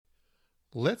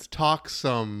Let's talk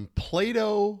some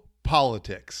Plato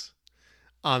Politics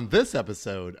on this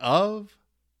episode of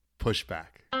Pushback.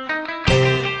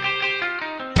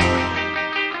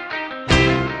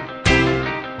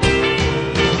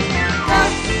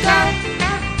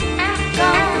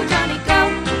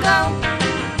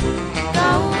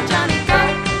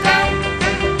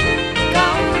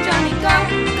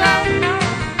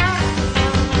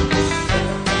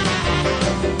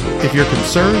 If you're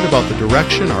concerned about the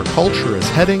direction our culture is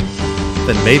heading,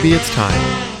 then maybe it's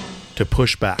time to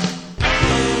push back.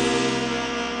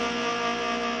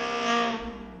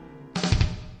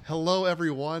 Hello,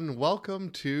 everyone. Welcome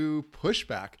to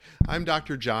Pushback. I'm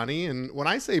Dr. Jonny, and when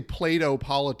I say Plato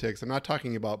Politics, I'm not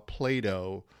talking about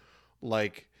Play-Doh,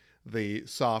 like the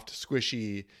soft,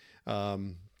 squishy,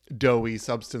 doughy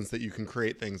substance that you can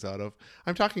create things out of.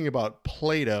 I'm talking about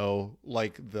Plato,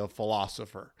 like the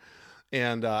philosopher.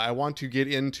 And I want to get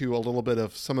into a little bit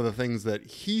of some of the things that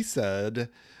he said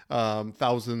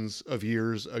thousands of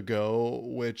years ago,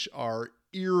 which are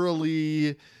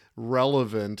eerily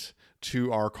relevant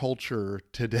to our culture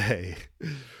today.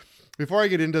 Before I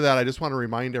get into that, I just want to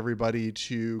remind everybody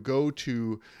to go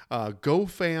to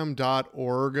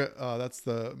gofam.org. That's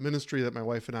the ministry that my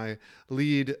wife and I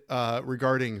lead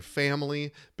regarding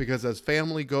family, because as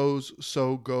family goes,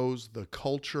 so goes the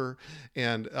culture.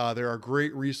 And there are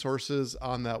great resources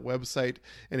on that website.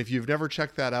 And if you've never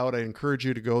checked that out, I encourage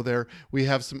you to go there. We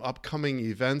have some upcoming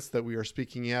events that we are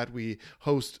speaking at. We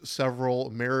host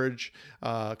several marriage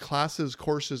classes,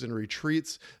 courses, and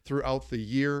retreats throughout the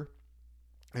year.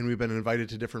 And we've been invited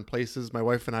to different places. My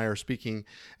wife and I are speaking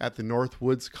at the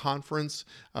Northwoods Conference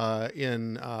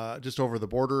in just over the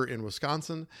border in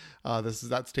Wisconsin.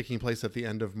 That's taking place at the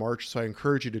end of March. So I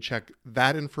encourage you to check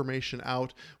that information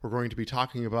out. We're going to be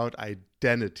talking about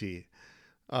identity.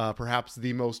 Perhaps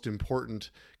the most important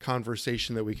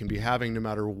conversation that we can be having, no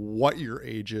matter what your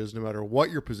age is, no matter what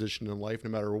your position in life, no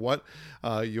matter what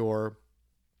your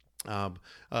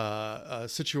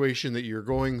situation that you're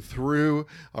going through,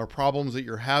 or problems that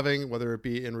you're having, whether it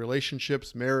be in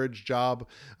relationships, marriage, job,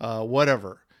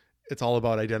 whatever. It's all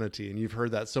about identity. And you've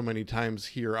heard that so many times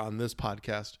here on this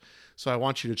podcast. So I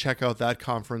want you to check out that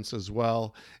conference as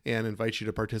well and invite you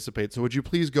to participate. So would you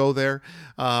please go there?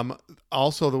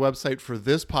 Also, the website for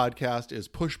this podcast is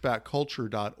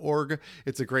pushbackculture.org.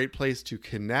 It's a great place to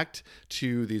connect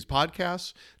to these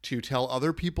podcasts, to tell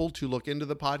other people to look into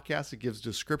the podcast. It gives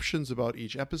descriptions about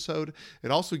each episode.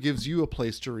 It also gives you a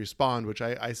place to respond, which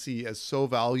I see as so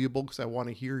valuable because I want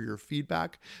to hear your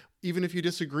feedback, even if you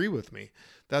disagree with me.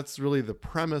 That's really the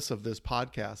premise of this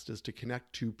podcast, is to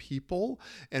connect to people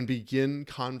and begin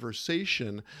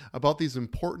conversation about these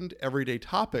important everyday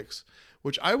topics,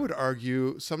 which I would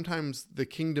argue sometimes the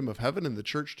kingdom of heaven and the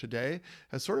church today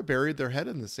has sort of buried their head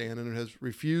in the sand and has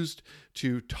refused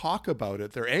to talk about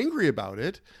it. They're angry about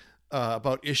it,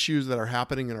 about issues that are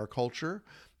happening in our culture,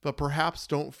 but perhaps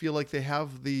don't feel like they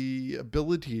have the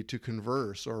ability to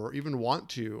converse or even want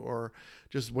to, or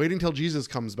just waiting till Jesus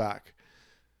comes back.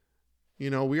 You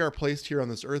know, we are placed here on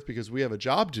this earth because we have a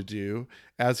job to do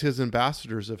as his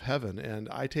ambassadors of heaven. And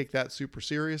I take that super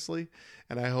seriously,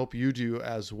 and I hope you do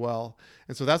as well.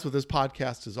 And so that's what this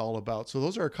podcast is all about. So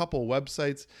those are a couple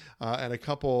websites and a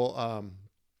couple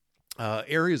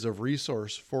areas of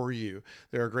resource for you.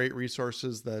 There are great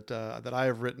resources that I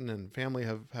have written and family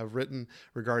have written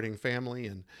regarding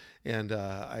family, and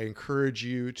I encourage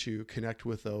you to connect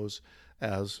with those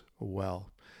as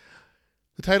well.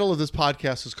 The title of this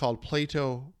podcast is called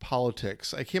Plato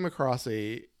Politics. I came across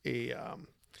a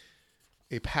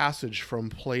passage from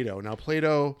Plato. Now,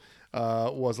 Plato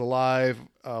was alive,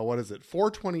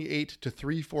 428 to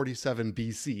 347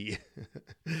 BC.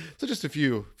 So just a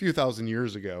few thousand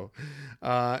years ago.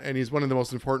 And he's one of the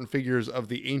most important figures of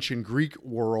the ancient Greek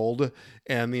world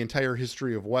and the entire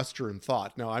history of Western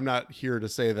thought. Now, I'm not here to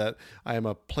say that I am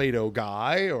a Plato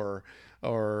guy or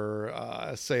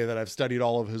say that I've studied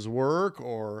all of his work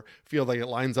or feel like it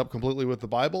lines up completely with the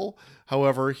Bible.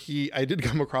 However, I did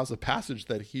come across a passage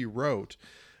that he wrote,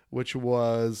 which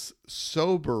was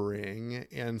sobering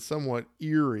and somewhat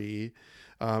eerie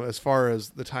as far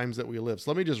as the times that we live. So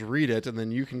let me just read it, and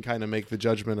then you can kind of make the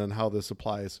judgment on how this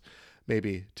applies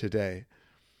maybe today.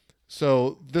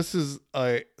 So this is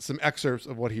some excerpts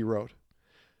of what he wrote.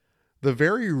 The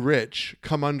very rich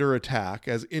come under attack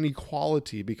as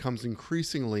inequality becomes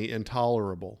increasingly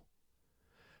intolerable.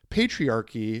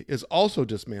 Patriarchy is also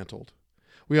dismantled.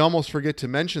 We almost forget to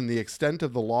mention the extent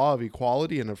of the law of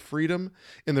equality and of freedom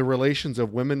in the relations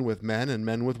of women with men and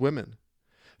men with women.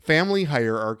 Family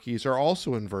hierarchies are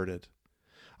also inverted.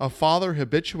 A father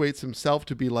habituates himself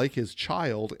to be like his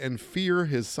child and fear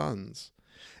his sons.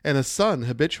 And a son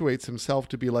habituates himself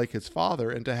to be like his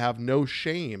father and to have no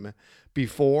shame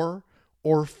before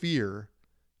or fear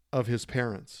of his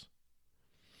parents.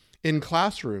 In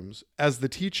classrooms, as the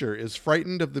teacher is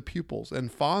frightened of the pupils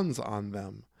and fawns on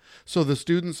them, so the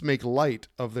students make light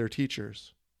of their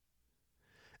teachers.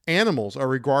 Animals are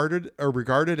regarded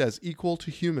as equal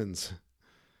to humans.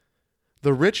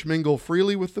 The rich mingle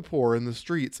freely with the poor in the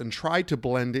streets and try to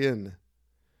blend in.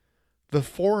 The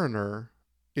foreigner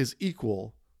is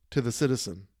equal to the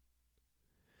citizen.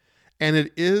 And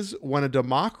it is when a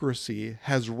democracy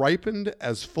has ripened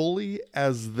as fully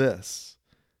as this,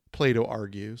 Plato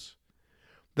argues,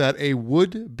 that a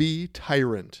would-be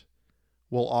tyrant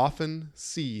will often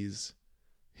seize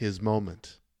his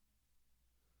moment.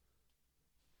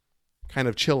 Kind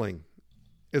of chilling,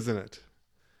 isn't it?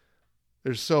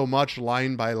 There's so much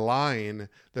line by line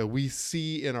that we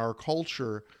see in our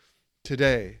culture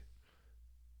today.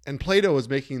 And Plato is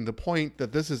making the point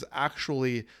that this is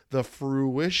actually the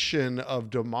fruition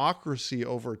of democracy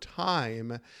over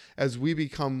time as we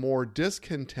become more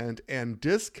discontent and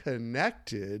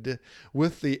disconnected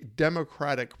with the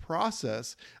democratic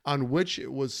process on which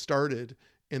it was started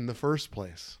in the first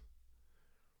place.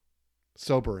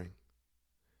 Sobering.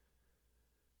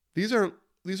 These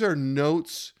are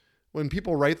notes. When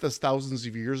people write this thousands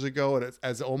of years ago, and it's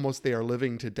as almost they are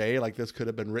living today, like this could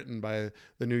have been written by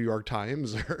the New York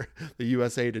Times or the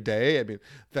USA Today. I mean,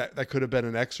 that could have been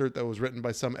an excerpt that was written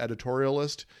by some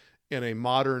editorialist in a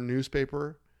modern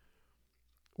newspaper.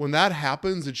 When that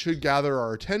happens, it should gather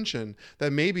our attention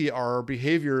that maybe our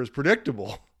behavior is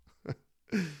predictable.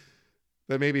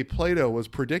 That maybe Plato was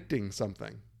predicting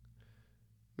something.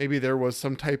 Maybe there was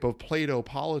some type of Plato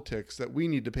politics that we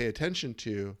need to pay attention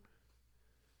to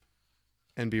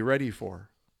and be ready for.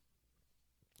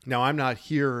 Now, I'm not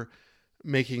here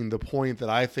making the point that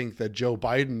I think that Joe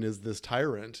Biden is this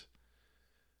tyrant,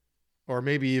 or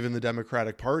maybe even the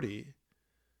Democratic Party.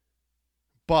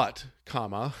 But,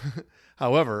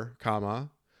 however,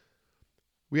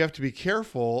 we have to be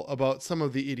careful about some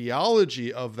of the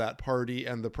ideology of that party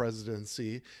and the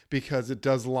presidency, because it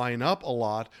does line up a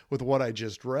lot with what I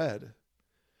just read,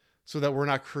 so that we're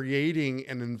not creating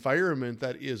an environment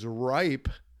that is ripe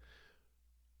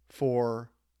for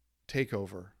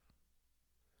takeover.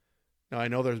 Now, I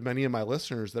know there's many of my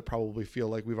listeners that probably feel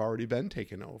like we've already been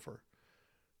taken over,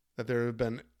 that there have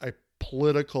been a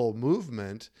political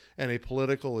movement and a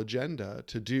political agenda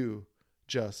to do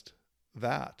just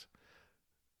that.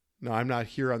 Now, I'm not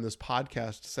here on this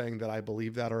podcast saying that I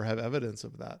believe that or have evidence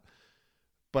of that,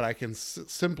 but I can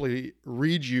simply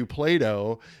read you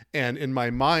Plato and in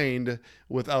my mind,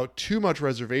 without too much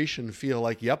reservation, feel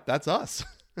like, yep, that's us.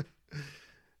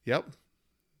 Yep,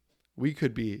 we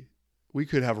could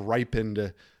have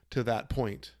ripened to that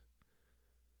point.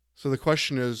 So the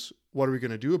question is, what are we going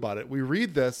to do about it? We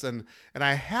read this and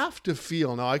I have to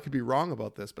feel, now I could be wrong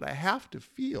about this, but I have to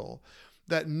feel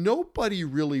that nobody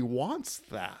really wants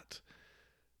that.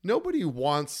 Nobody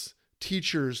wants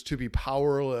teachers to be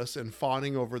powerless and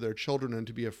fawning over their children and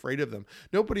to be afraid of them.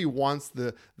 Nobody wants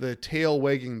the tail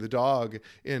wagging the dog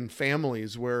in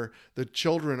families where the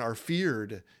children are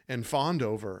feared and fawned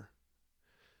over.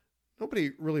 Nobody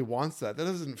really wants that. That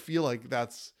doesn't feel like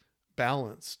that's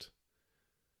balanced.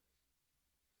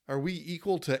 Are we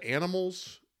equal to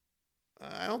animals?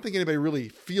 I don't think anybody really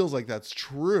feels like that's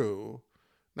true.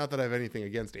 Not that I have anything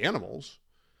against animals.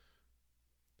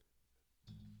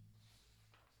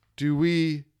 Do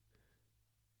we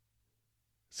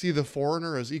see the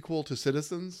foreigner as equal to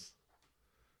citizens?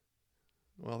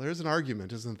 Well, there's an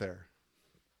argument, isn't there?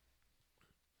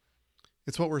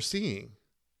 It's what we're seeing.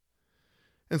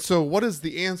 And so what is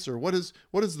the answer? What is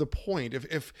the point?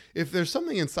 If there's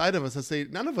something inside of us that say,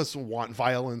 none of us want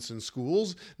violence in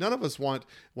schools, none of us want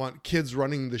kids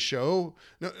running the show,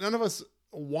 none of us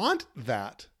want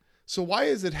that. So why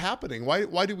is it happening?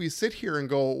 Why do we sit here and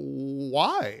go,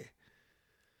 why?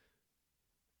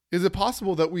 Is it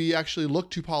possible that we actually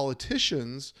look to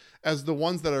politicians as the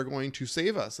ones that are going to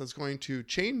save us, that's going to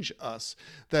change us?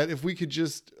 That if we could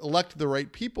just elect the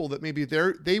right people, that maybe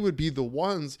they would be the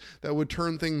ones that would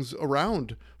turn things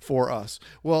around for us?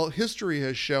 Well, history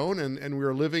has shown, and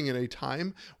we're living in a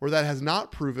time where that has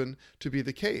not proven to be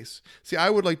the case. See, I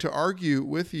would like to argue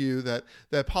with you that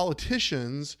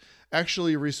politicians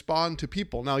actually respond to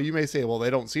people. Now, you may say, well, they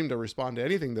don't seem to respond to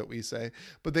anything that we say,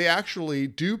 but they actually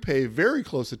do pay very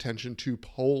close attention to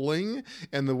polling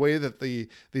and the way that the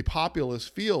populace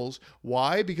feels.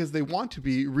 Why? Because they want to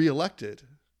be reelected.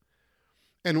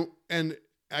 And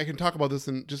I can talk about this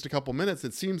in just a couple minutes.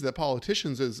 It seems that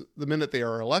politicians, is the minute they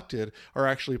are elected, are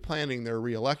actually planning their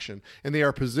reelection, and they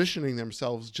are positioning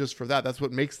themselves just for that. That's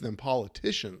what makes them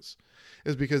politicians,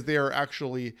 is because they are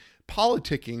actually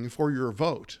politicking for your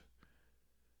vote,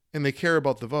 and they care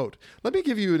about the vote. Let me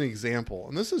give you an example,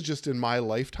 and this is just in my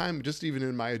lifetime, just even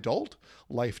in my adult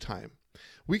lifetime.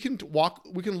 We can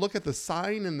look at the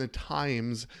sign and the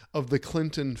times of the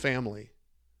Clinton family.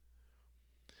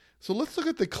 So let's look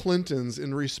at the Clintons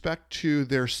in respect to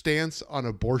their stance on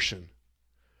abortion.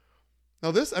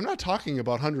 Now this, I'm not talking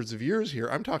about hundreds of years here.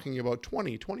 I'm talking about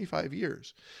 20, 25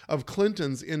 years of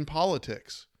Clintons in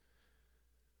politics.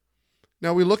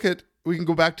 Now we can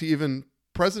go back to even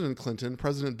President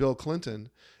Bill Clinton,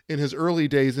 in his early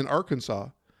days in Arkansas.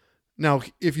 Now,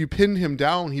 if you pinned him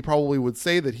down, he probably would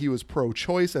say that he was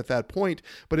pro-choice at that point,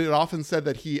 but it often said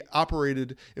that he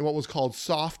operated in what was called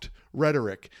soft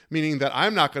rhetoric, meaning that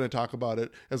I'm not going to talk about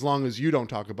it as long as you don't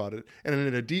talk about it. And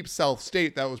in a deep South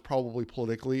state, that was probably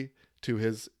politically to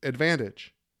his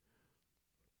advantage.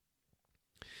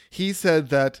 He said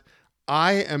that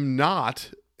I am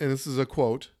not, and this is a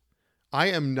quote, I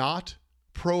am not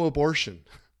pro-abortion.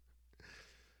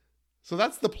 So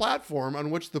that's the platform on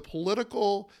which the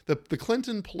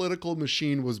Clinton political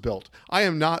machine was built. I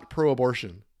am not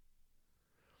pro-abortion.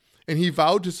 And he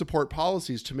vowed to support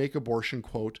policies to make abortion,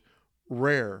 quote,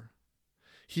 rare.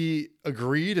 He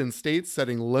agreed in states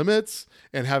setting limits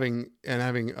and having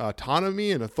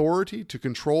autonomy and authority to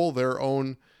control their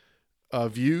own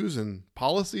views and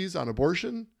policies on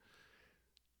abortion.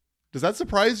 Does that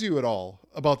surprise you at all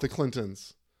about the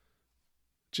Clintons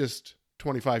just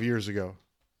 25 years ago?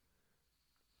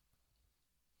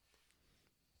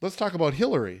 Let's talk about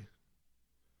Hillary.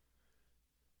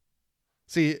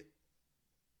 See,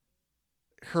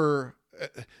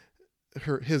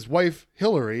 his wife,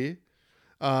 Hillary,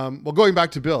 going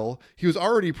back to Bill, he was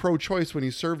already pro-choice when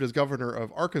he served as governor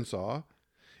of Arkansas.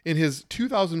 In his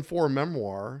 2004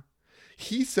 memoir,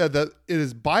 he said that it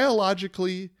is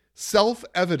biologically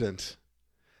self-evident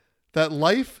that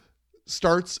life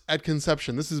starts at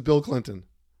conception. This is Bill Clinton.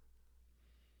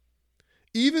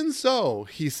 Even so,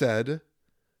 he said,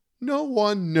 no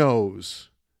one knows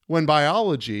when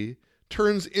biology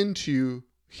turns into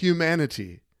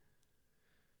humanity.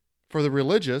 For the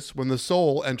religious, when the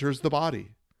soul enters the body.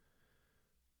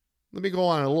 Let me go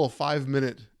on a little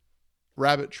 5-minute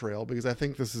rabbit trail because I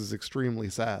think this is extremely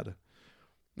sad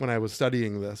when I was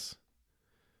studying this.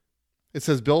 It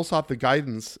says Bill sought the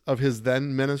guidance of his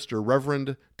then minister,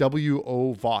 Reverend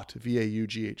W.O. Vaught,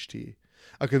 V-A-U-G-H-T,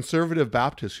 a conservative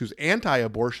Baptist whose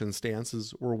anti-abortion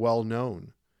stances were well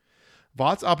known.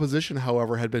 Vaught's opposition,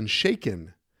 however, had been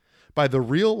shaken by the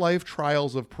real-life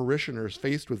trials of parishioners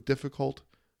faced with difficult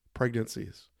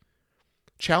pregnancies.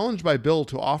 Challenged by Bill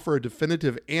to offer a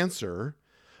definitive answer,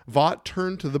 Vaught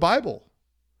turned to the Bible.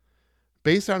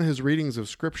 Based on his readings of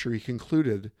Scripture, he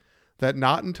concluded that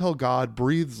not until God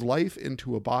breathes life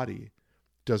into a body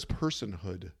does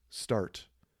personhood start.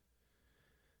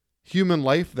 Human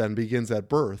life then begins at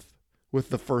birth with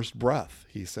the first breath,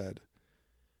 he said.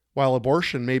 While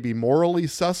abortion may be morally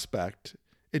suspect,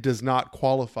 it does not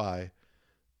qualify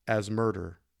as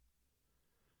murder.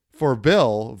 For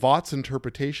Bill, Vaught's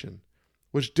interpretation,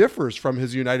 which differs from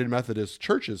his United Methodist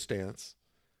Church's stance,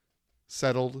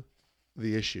 settled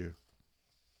the issue.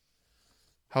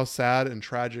 How sad and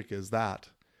tragic is that?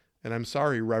 And I'm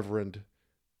sorry, Reverend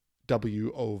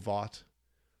W.O. Vaught.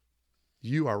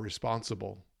 You are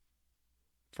responsible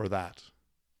for that.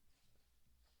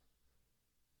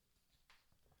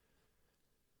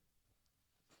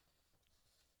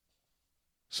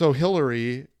 So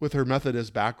Hillary, with her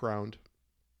Methodist background,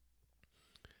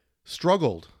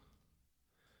 struggled.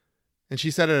 And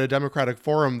she said at a Democratic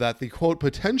forum that the, quote,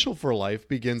 potential for life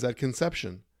begins at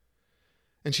conception.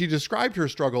 And she described her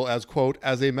struggle as, quote,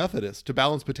 as a Methodist to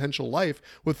balance potential life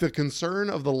with the concern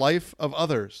of the life of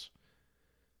others.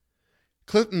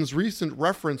 Clinton's recent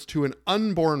reference to an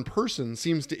unborn person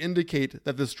seems to indicate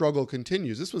that the struggle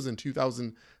continues. This was in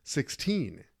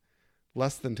 2016,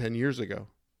 less than 10 years ago.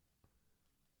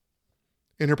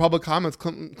 In her public comments,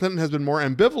 Clinton has been more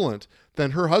ambivalent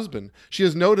than her husband. She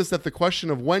has noticed that the question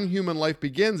of when human life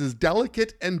begins is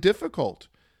delicate and difficult,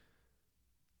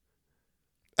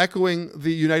 echoing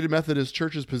the United Methodist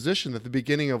Church's position that the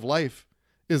beginning of life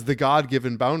is the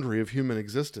God-given boundary of human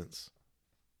existence.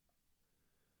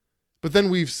 But then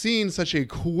we've seen such a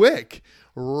quick,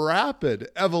 rapid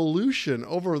evolution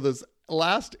over this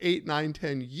last 8, 9,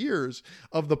 10 years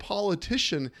of the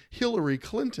politician Hillary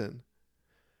Clinton.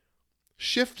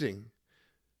 Shifting.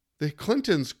 The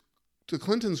Clintons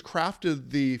crafted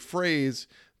the phrase,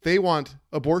 they want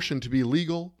abortion to be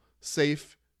legal,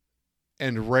 safe,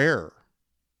 and rare.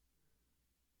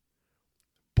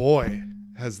 Boy,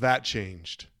 has that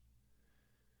changed.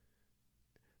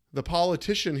 The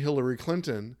politician Hillary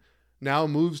Clinton now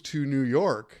moves to New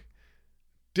York.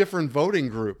 Different voting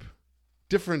group,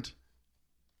 different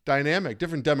dynamic,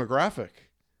 different demographic.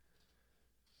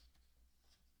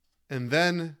 And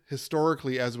then,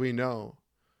 historically, as we know,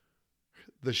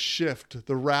 the shift,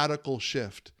 the radical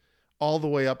shift, all the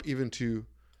way up even to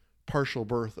partial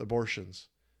birth abortions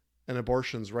and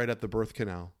abortions right at the birth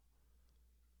canal.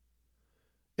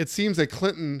 It seems that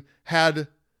Clinton had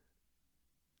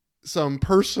some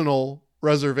personal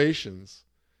reservations,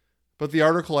 but the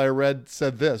article I read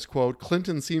said this, quote,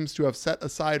 Clinton seems to have set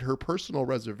aside her personal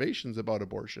reservations about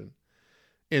abortion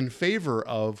in favor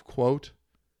of, quote,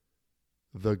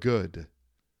 the good,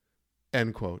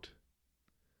 end quote.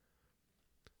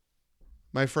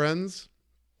 My friends,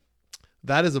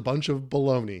 that is a bunch of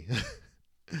baloney.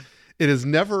 It is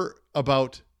never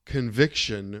about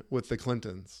conviction with the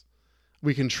Clintons.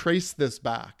 We can trace this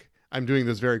back. I'm doing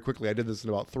this very quickly. I did this in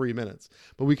about 3 minutes,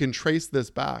 but we can trace this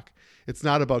back. It's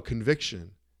not about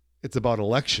conviction. It's about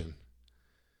election.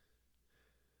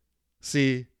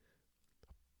 See,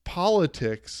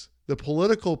 politics, the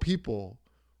political people,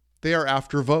 they are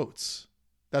after votes.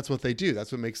 That's what they do.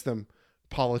 That's what makes them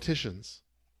politicians.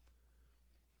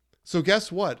 So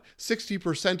guess what?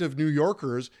 60% of New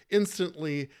Yorkers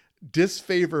instantly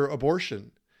disfavor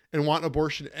abortion and want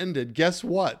abortion ended. Guess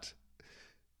what?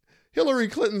 Hillary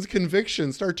Clinton's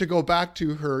convictions start to go back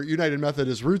to her United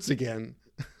Methodist roots again.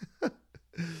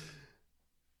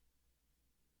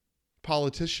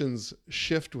 Politicians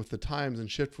shift with the times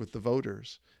and shift with the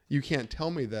voters. You can't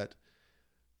tell me that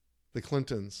the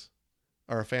Clintons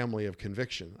are a family of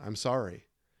conviction. I'm sorry.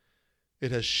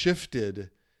 It has shifted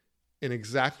in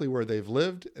exactly where they've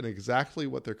lived and exactly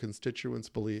what their constituents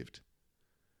believed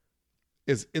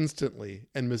is instantly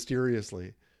and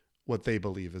mysteriously what they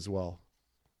believe as well.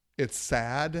 It's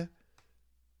sad,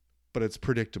 but it's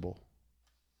predictable.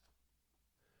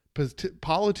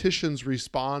 Politicians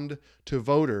respond to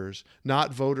voters,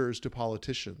 not voters to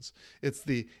politicians. It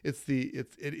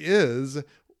is,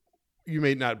 you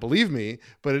may not believe me,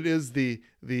 but it is the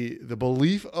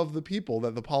belief of the people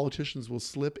that the politicians will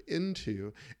slip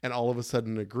into and all of a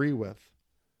sudden agree with.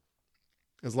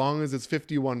 As long as it's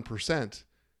 51%,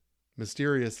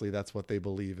 mysteriously, that's what they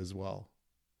believe as well.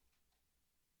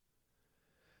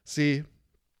 See,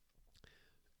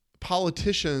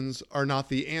 politicians are not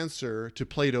the answer to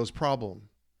Plato's problem.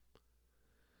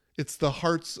 It's the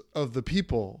hearts of the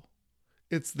people.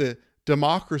 It's the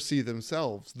democracy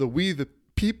themselves. The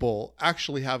people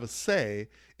actually have a say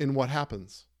in what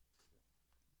happens.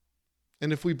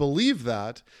 And if we believe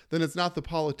that, then it's not the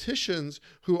politicians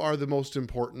who are the most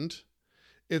important.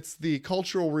 It's the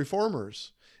cultural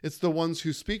reformers. It's the ones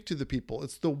who speak to the people.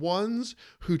 It's the ones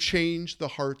who change the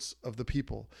hearts of the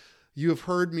people. You have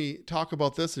heard me talk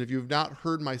about this, and if you've not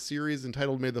heard my series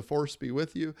entitled May the Force Be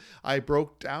With You, I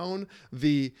broke down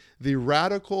the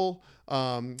radical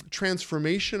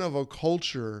transformation of a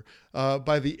culture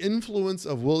by the influence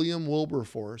of William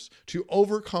Wilberforce to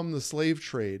overcome the slave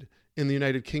trade in the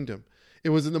United Kingdom. It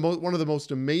was one of the most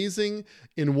amazing,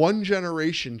 in one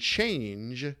generation,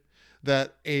 change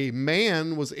that a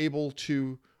man was able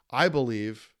to, I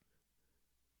believe,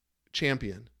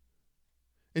 champion.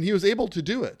 And he was able to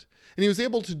do it. And he was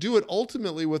able to do it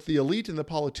ultimately with the elite and the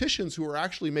politicians who were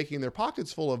actually making their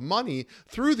pockets full of money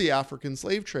through the African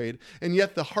slave trade. And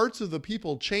yet the hearts of the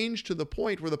people changed to the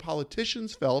point where the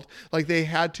politicians felt like they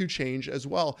had to change as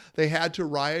well. They had to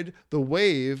ride the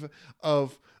wave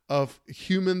of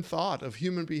human thought, of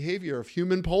human behavior, of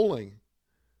human polling.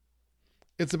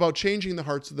 It's about changing the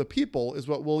hearts of the people is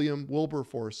what William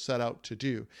Wilberforce set out to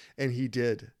do. And he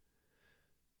did.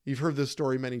 You've heard this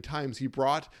story many times. He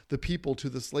brought the people to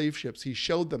the slave ships. He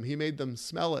showed them. He made them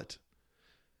smell it.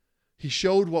 He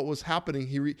showed what was happening.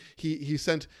 He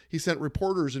sent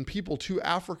reporters and people to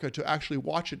Africa to actually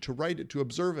watch it, to write it, to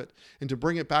observe it, and to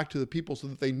bring it back to the people so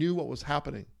that they knew what was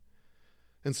happening.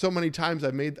 And so many times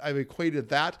I've equated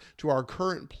that to our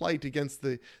current plight against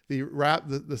the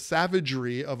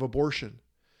savagery of abortion.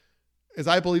 As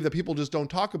I believe that people just don't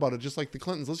talk about it, just like the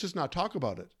Clintons. Let's just not talk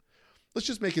about it. Let's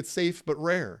just make it safe but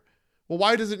rare. Well,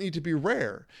 why does it need to be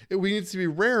rare? It needs to be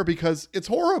rare because it's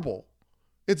horrible.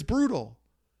 It's brutal.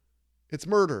 It's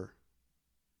murder.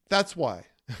 That's why.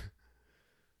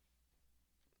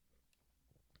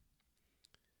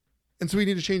 And so we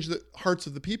need to change the hearts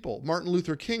of the people. Martin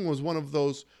Luther King was one of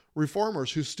those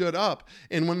reformers who stood up.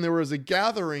 And when there was a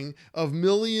gathering of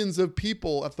millions of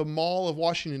people at the Mall of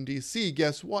Washington, D.C.,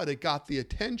 guess what? It got the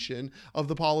attention of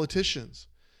the politicians.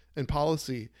 And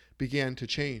policy began to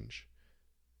change.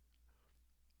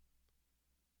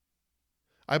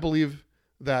 I believe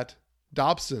that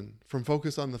Dobson from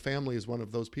Focus on the Family is one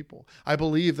of those people. I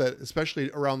believe that, especially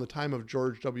around the time of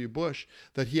George W. Bush,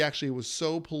 that he actually was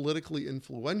so politically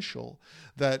influential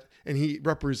that, and he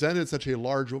represented such a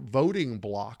large voting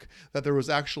bloc, that there was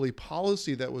actually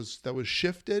policy that was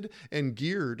shifted and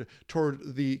geared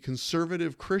toward the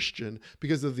conservative Christian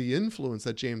because of the influence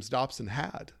that James Dobson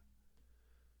had.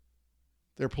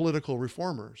 They're political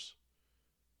reformers.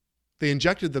 They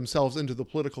injected themselves into the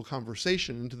political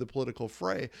conversation, into the political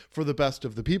fray for the best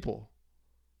of the people.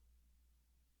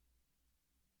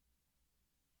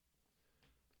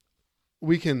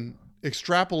 We can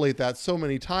extrapolate that so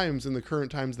many times in the current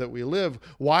times that we live.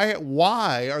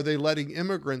 Why are they letting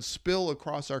immigrants spill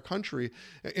across our country,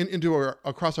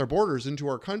 across our borders into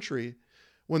our country,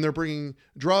 when they're bringing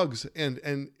drugs and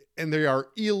they are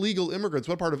illegal immigrants?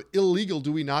 What part of illegal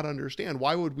do we not understand?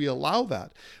 Why would we allow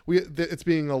that? It's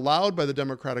being allowed by the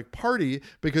Democratic Party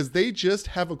because they just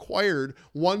have acquired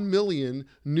 1 million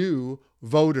new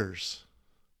voters.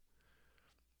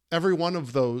 Every one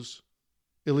of those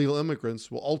illegal immigrants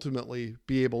will ultimately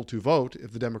be able to vote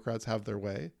if the Democrats have their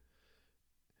way.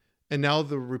 And now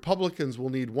the Republicans will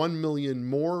need 1 million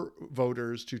more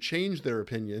voters to change their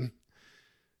opinion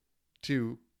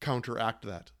to counteract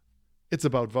that. It's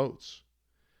about votes.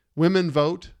 Women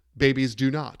vote, babies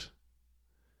do not.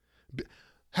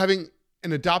 Having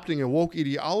and adopting a woke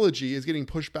ideology is getting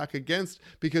pushed back against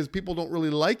because people don't really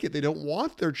like it. They don't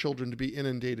want their children to be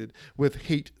inundated with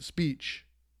hate speech.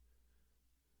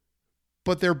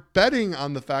 But they're betting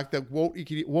on the fact that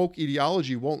woke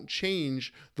ideology won't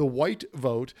change the white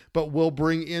vote, but will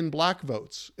bring in black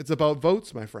votes. It's about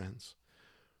votes, my friends.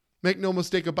 Make no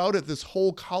mistake about it, this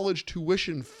whole college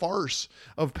tuition farce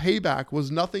of payback was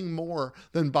nothing more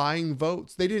than buying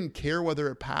votes. They didn't care whether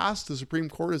it passed. The Supreme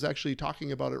Court is actually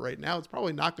talking about it right now. It's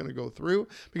probably not going to go through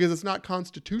because it's not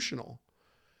constitutional.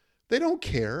 They don't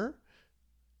care.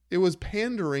 It was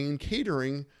pandering and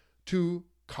catering to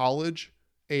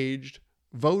college-aged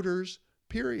voters,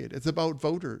 period. It's about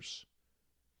voters.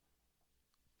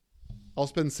 I'll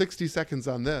spend 60 seconds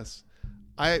on this.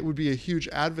 I would be a huge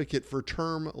advocate for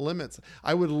term limits.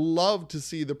 I would love to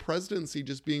see the presidency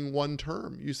just being one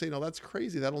term. You say, no, that's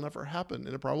crazy. That'll never happen.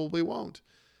 And it probably won't.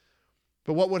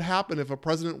 But what would happen if a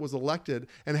president was elected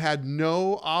and had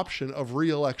no option of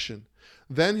re-election?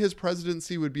 Then his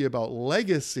presidency would be about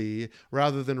legacy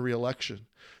rather than re-election.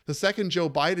 The second Joe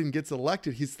Biden gets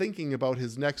elected, he's thinking about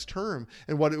his next term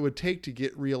and what it would take to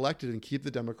get re-elected and keep the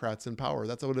Democrats in power.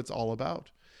 That's what it's all about.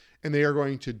 And they are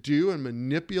going to do and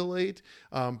manipulate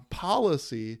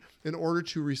policy in order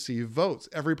to receive votes.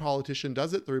 Every politician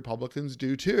does it. The Republicans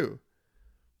do too.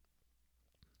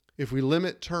 If we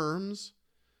limit terms,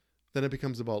 then it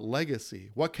becomes about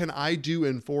legacy. What can I do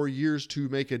in 4 years to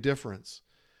make a difference,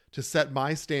 to set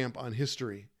my stamp on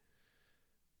history,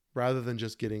 rather than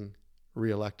just getting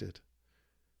reelected?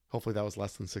 Hopefully that was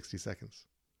less than 60 seconds.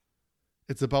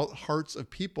 It's about hearts of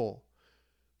people.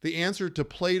 The answer to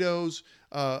Plato's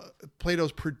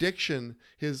prediction,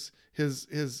 his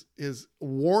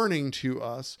warning to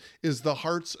us, is the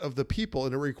hearts of the people,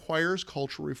 and it requires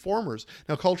cultural reformers.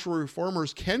 Now, cultural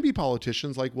reformers can be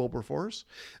politicians like Wilberforce.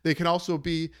 They can also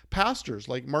be pastors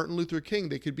like Martin Luther King.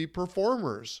 They could be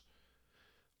performers.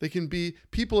 They can be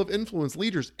people of influence,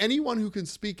 leaders, anyone who can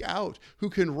speak out,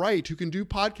 who can write, who can do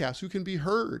podcasts, who can be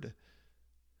heard,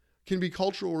 can be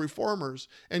cultural reformers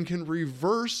and can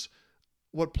reverse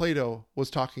what Plato was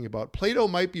talking about. Plato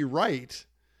might be right,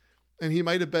 and he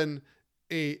might have been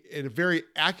a very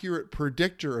accurate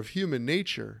predictor of human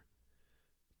nature,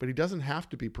 but he doesn't have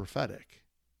to be prophetic.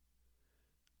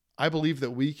 I believe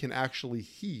that we can actually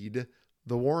heed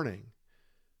the warning,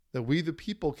 that we, the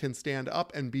people, can stand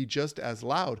up and be just as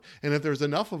loud. And if there's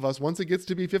enough of us, once it gets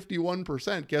to be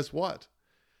 51%, guess what?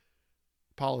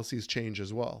 Policies change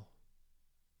as well.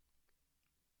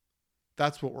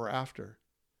 That's what we're after.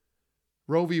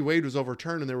 Roe v. Wade was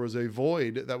overturned and there was a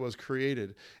void that was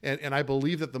created. And I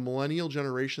believe that the millennial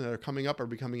generation that are coming up are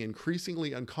becoming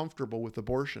increasingly uncomfortable with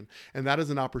abortion. And that is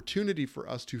an opportunity for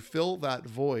us to fill that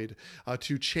void,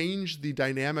 to change the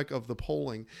dynamic of the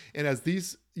polling. And as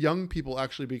these young people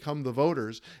actually become the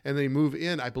voters and they move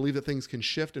in, I believe that things can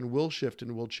shift and will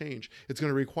change. It's going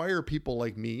to require people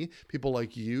like me, people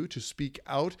like you, to speak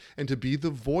out and to be the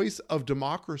voice of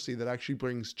democracy that actually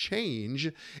brings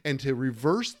change and to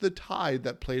reverse the tide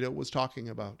that Plato was talking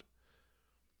about.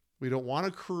 We don't want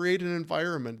to create an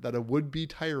environment that a would-be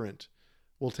tyrant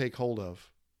will take hold of.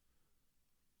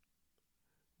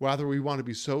 Rather, we want to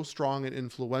be so strong and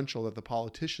influential that the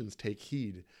politicians take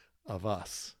heed of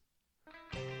us.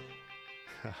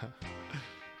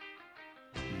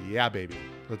 Yeah, baby.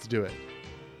 Let's do it.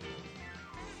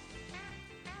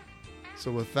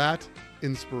 So with that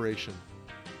inspiration,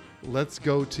 let's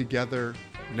go together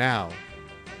now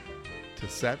to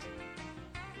set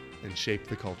and shape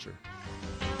the culture.